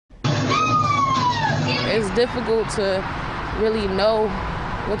difficult to really know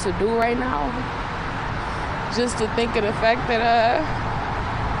what to do right now. Just to think of the fact that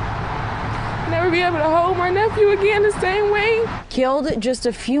never be able to hold my nephew again the same way. Killed just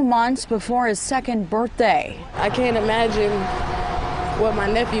a few months before his second birthday. I can't imagine what my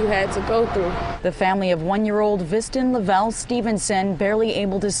nephew had to go through. The family of 1-year-old Viston Lavelle Stevenson barely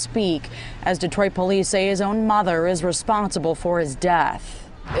able to speak, as Detroit police say his own mother is responsible for his death.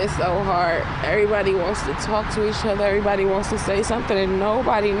 It's so hard. Everybody wants to talk to each other. Everybody wants to say something, and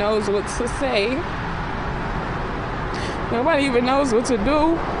nobody knows what to say. Nobody even knows what to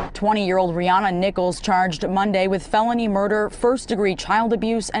do. 20-year-old Rihanna Nichols charged Monday with felony murder, first-degree child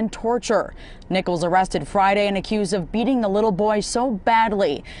abuse, and torture. Nichols arrested Friday and accused of beating the little boy so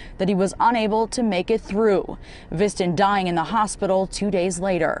badly that he was unable to make it through. Viston dying in the hospital 2 days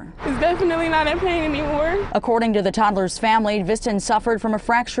later. He's definitely not in pain anymore. According to the toddler's family, Viston suffered from a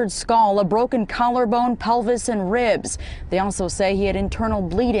fractured skull, a broken collarbone, pelvis, and ribs. They also say he had internal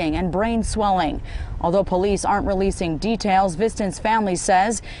bleeding and brain swelling. Although police aren't releasing details, Viston's family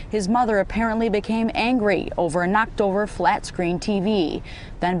says his mother apparently became angry over a knocked-over flat-screen TV,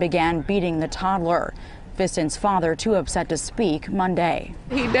 then began beating the toddler. Viston's father, too upset to speak, Monday.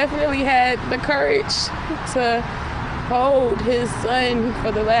 He definitely had the courage to hold his son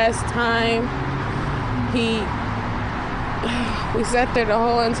for the last time. We sat there the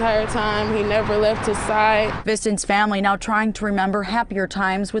whole entire time. He never left his side. Viston's family now trying to remember happier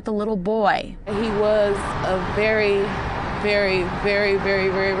times with the little boy. He was a very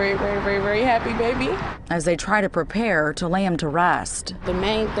happy baby. As they try to prepare to lay him to rest. The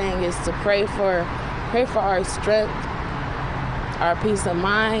main thing is to pray for our strength, our peace of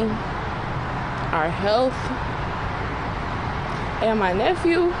mind, our health, and my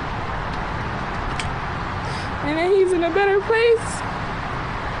nephew. And that he's in a better place.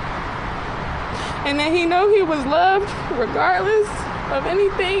 And that he know he was loved regardless of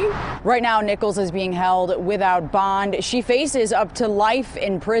anything. Right now, Nichols is being held without bond. She faces up to life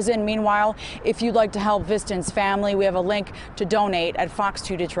in prison. Meanwhile, if you'd like to help Viston's family, we have a link to donate at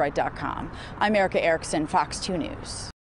fox2detroit.com. I'm Erica Erickson, Fox 2 News.